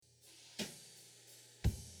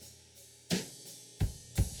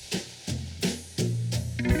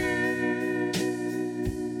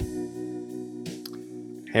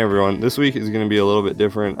Hey everyone, this week is going to be a little bit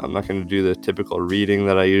different. I'm not going to do the typical reading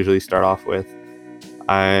that I usually start off with.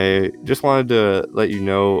 I just wanted to let you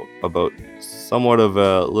know about somewhat of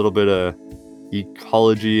a little bit of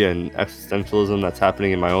ecology and existentialism that's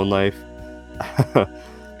happening in my own life.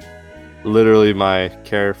 Literally, my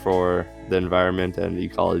care for the environment and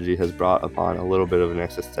ecology has brought upon a little bit of an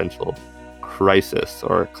existential crisis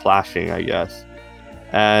or clashing, I guess.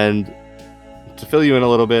 And to fill you in a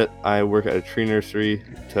little bit, I work at a tree nursery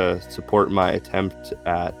to support my attempt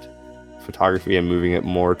at photography and moving it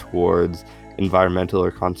more towards environmental or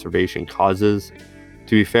conservation causes.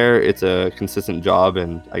 To be fair, it's a consistent job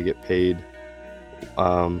and I get paid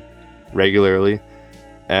regularly,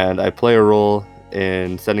 and I play a role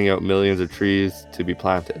in sending out millions of trees to be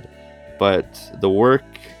planted. But the work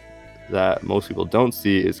that most people don't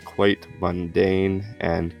see is quite mundane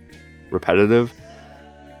and repetitive.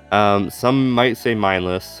 Some might say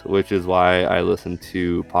mindless, which is why I listen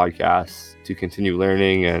to podcasts to continue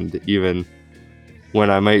learning. And even when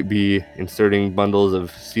I might be inserting bundles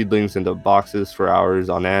of seedlings into boxes for hours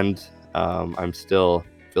on end, I'm still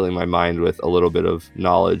filling my mind with a little bit of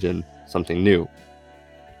knowledge and something new.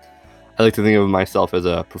 I like to think of myself as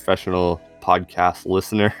a professional podcast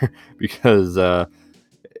listener because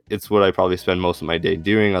it's what I probably spend most of my day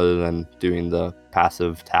doing, other than doing the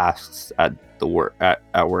passive tasks at work.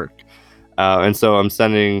 And so I'm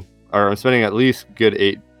spending at least good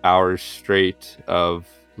 8 hours straight of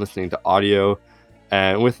listening to audio,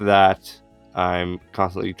 and with that, I'm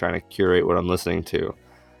constantly trying to curate what I'm listening to.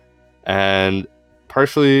 And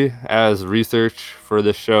partially as research for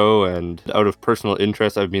this show and out of personal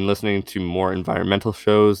interest, I've been listening to more environmental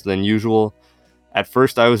shows than usual. At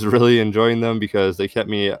first, I was really enjoying them because they kept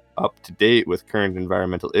me up to date with current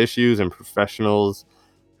environmental issues and professionals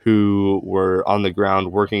who were on the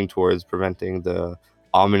ground working towards preventing the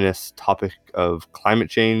ominous topic of climate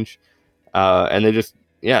change. And they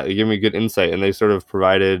give me good insight, and they sort of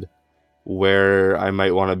provided where I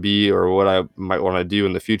might want to be or what I might want to do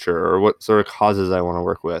in the future or what sort of causes I want to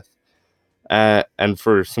work with. And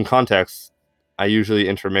for some context, I usually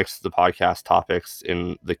intermix the podcast topics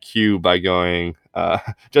in the queue by going,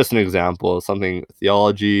 just an example, something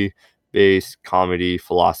theology based, comedy,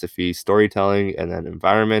 philosophy, storytelling, and then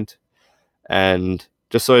environment. And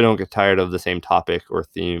just so I don't get tired of the same topic or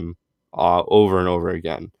theme over and over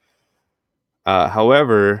again.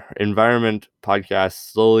 However, environment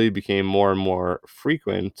podcasts slowly became more and more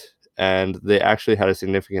frequent, and they actually had a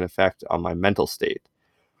significant effect on my mental state.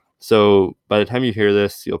 So by the time you hear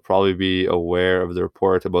this, you'll probably be aware of the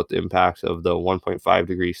report about the impact of the 1.5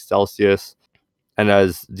 degrees Celsius. And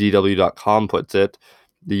as DW.com puts it,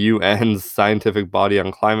 the UN's scientific body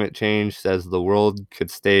on climate change says the world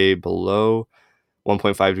could stay below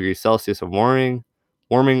 1.5 degrees Celsius of warming,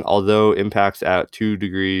 although impacts at 2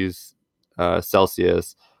 degrees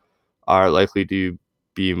Celsius are likely to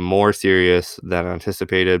be more serious than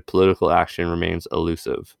anticipated. Political action remains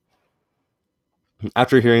elusive.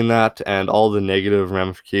 After hearing that and all the negative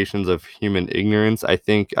ramifications of human ignorance, I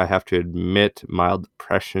think I have to admit mild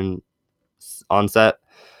depression onset.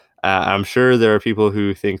 I'm sure there are people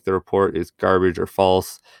who think the report is garbage or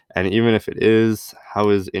false, and even if it is, how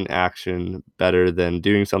is inaction better than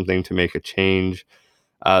doing something to make a change?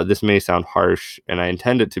 This may sound harsh, and I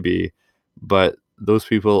intend it to be, but those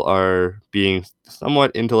people are being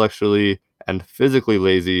somewhat intellectually and physically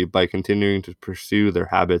lazy by continuing to pursue their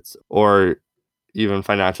habits or even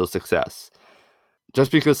financial success.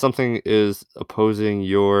 Just because something is opposing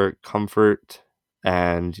your comfort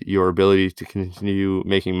and your ability to continue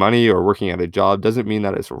making money or working at a job doesn't mean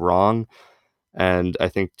that it's wrong. And I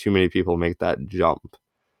think too many people make that jump.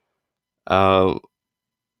 Uh,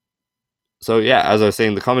 so, yeah, as I was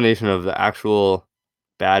saying, the combination of the actual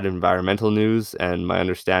bad environmental news and my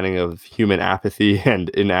understanding of human apathy and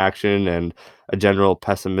inaction and a general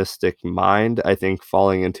pessimistic mind, I think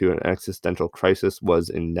falling into an existential crisis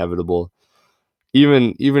was inevitable.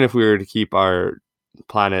 Even if we were to keep our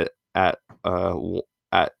planet at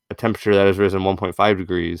a temperature that has risen 1.5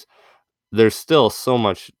 degrees, there's still so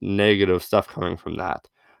much negative stuff coming from that.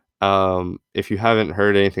 If you haven't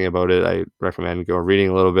heard anything about it, I recommend go reading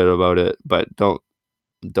a little bit about it, but don't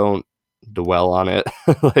dwell on it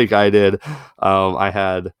like I did. I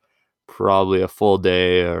had probably a full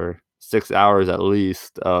day or 6 hours at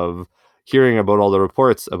least of hearing about all the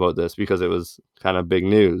reports about this because it was kind of big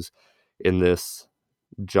news in this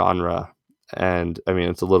genre. And I mean,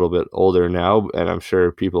 it's a little bit older now, and I'm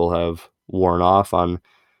sure people have worn off on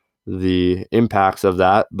the impacts of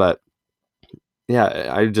that. But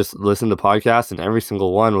yeah, I just listened to podcasts, and every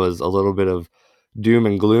single one was a little bit of doom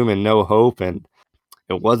and gloom and no hope. And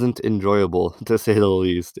it wasn't enjoyable, to say the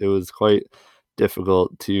least. It was quite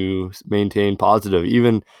difficult to maintain positive.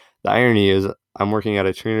 Even the irony is I'm working at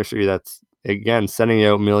a tree nursery that's, again, sending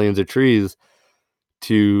out millions of trees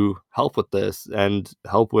to help with this and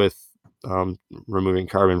help with removing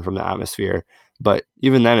carbon from the atmosphere. But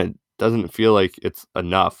even then, it doesn't feel like it's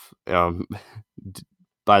enough,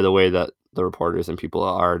 by the way that the reporters and people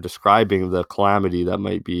are describing the calamity that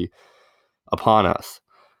might be upon us.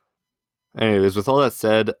 Anyways, with all that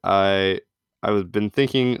said, I've been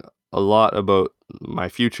thinking a lot about my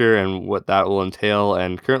future and what that will entail,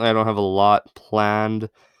 and currently I don't have a lot planned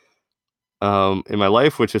in my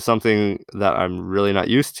life, which is something that I'm really not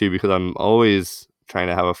used to because I'm always trying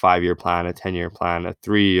to have a 5-year plan, a 10-year plan, a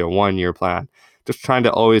 1-year plan, just trying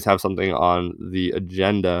to always have something on the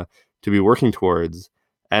agenda to be working towards.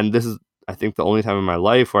 And this is, I think, the only time in my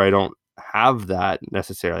life where I don't have that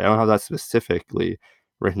necessarily. I don't have that specifically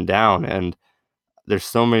written down. And there's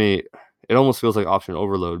so many, it almost feels like option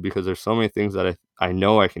overload because there's so many things that I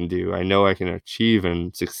know I can do. I know I can achieve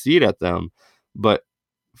and succeed at them. But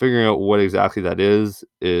figuring out what exactly that is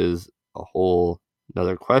a whole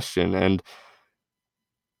another question.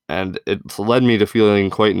 And it's led me to feeling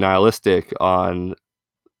quite nihilistic on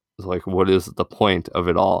like what is the point of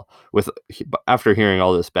it all with after hearing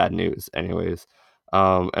all this bad news anyways.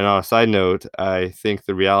 And on a side note, I think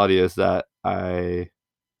the reality is that I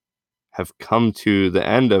have come to the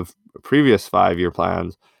end of previous 5-year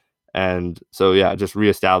plans, and so yeah, just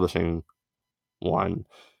reestablishing one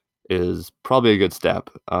is probably a good step.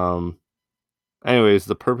 Anyways,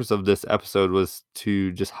 the purpose of this episode was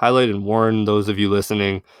to just highlight and warn those of you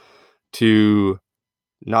listening to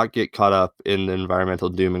not get caught up in the environmental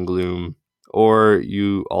doom and gloom, or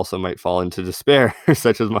you also might fall into despair,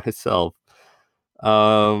 such as myself.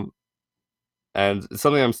 Um, and it's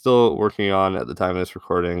something I'm still working on at the time of this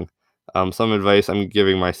recording. Some advice I'm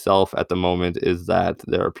giving myself at the moment is that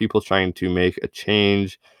there are people trying to make a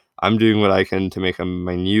change. I'm doing what I can to make a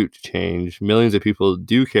minute change. Millions of people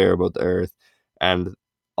do care about the earth, and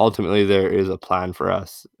ultimately there is a plan for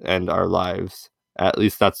us and our lives. At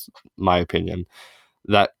least that's my opinion.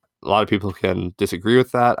 That a lot of people can disagree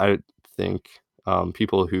with that. I think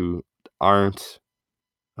people who aren't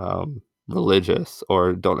religious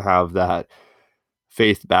or don't have that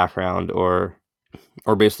faith background or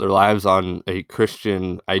base their lives on a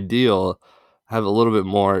Christian ideal have a little bit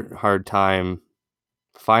more hard time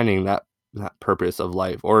finding that purpose of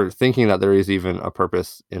life or thinking that there is even a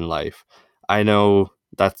purpose in life. I know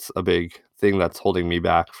that's a big thing that's holding me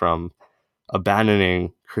back from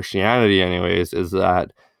abandoning Christianity anyways, is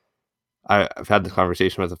that I've had this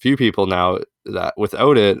conversation with a few people now that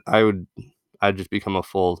without it, I'd just become a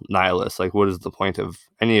full nihilist. Like, what is the point of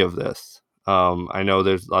any of this? I know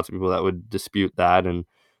there's lots of people that would dispute that and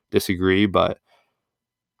disagree, but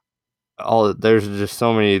there's just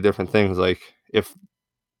so many different things. Like, if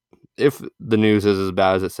the news is as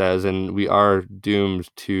bad as it says, and we are doomed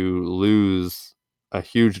to lose a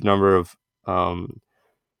huge number of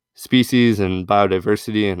species and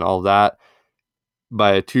biodiversity and all that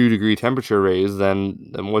by a 2-degree temperature raise,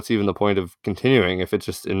 then what's even the point of continuing if it's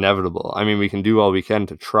just inevitable? I mean, we can do all we can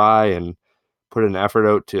to try and put an effort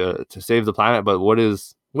out to save the planet, but what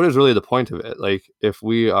is really the point of it? Like, if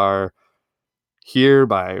we are here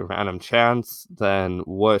by random chance, then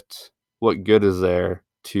what good is there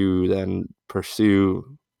to then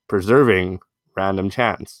pursue preserving random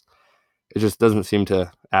chance? It just doesn't seem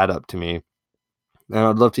to add up to me. And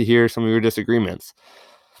I'd love to hear some of your disagreements.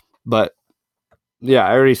 But yeah,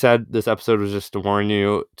 I already said this episode was just to warn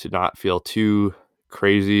you to not feel too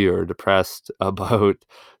crazy or depressed about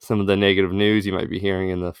some of the negative news you might be hearing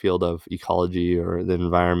in the field of ecology or the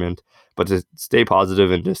environment, but to stay positive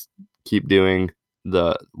and just keep doing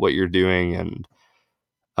what you're doing, and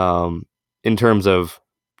in terms of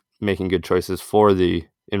making good choices for the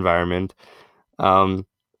environment.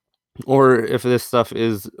 Or if this stuff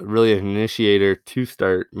is really an initiator to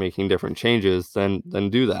start making different changes, then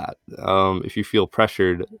do that. If you feel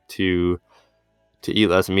pressured to eat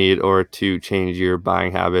less meat or to change your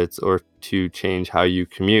buying habits or to change how you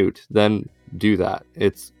commute, then do that.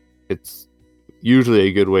 It's usually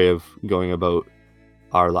a good way of going about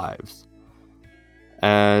our lives.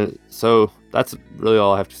 And so that's really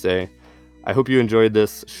all I have to say. I hope you enjoyed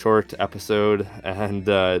this short episode and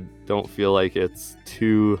don't feel like it's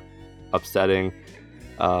too upsetting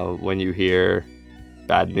when you hear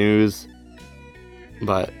bad news.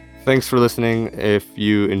 But thanks for listening. If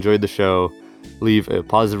you enjoyed the show, leave a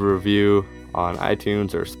positive review on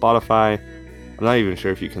iTunes or Spotify. I'm not even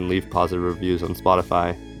sure if you can leave positive reviews on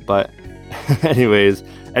Spotify, but anyways,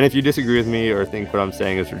 and if you disagree with me or think what I'm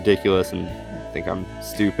saying is ridiculous and think I'm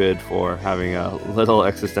stupid for having a little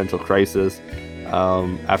existential crisis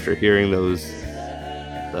after hearing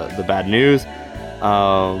the bad news,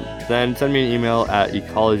 then send me an email at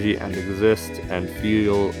ecologyandexist and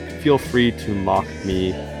feel free to mock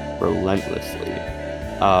me relentlessly.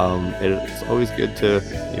 It's always good to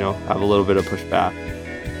have a little bit of pushback,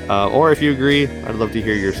 or if you agree, I'd love to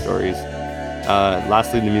hear your stories.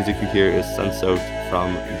 Lastly, the music you hear is Sun Soaked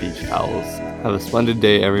from Beach Towels. Have a splendid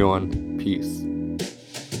day, everyone. Peace.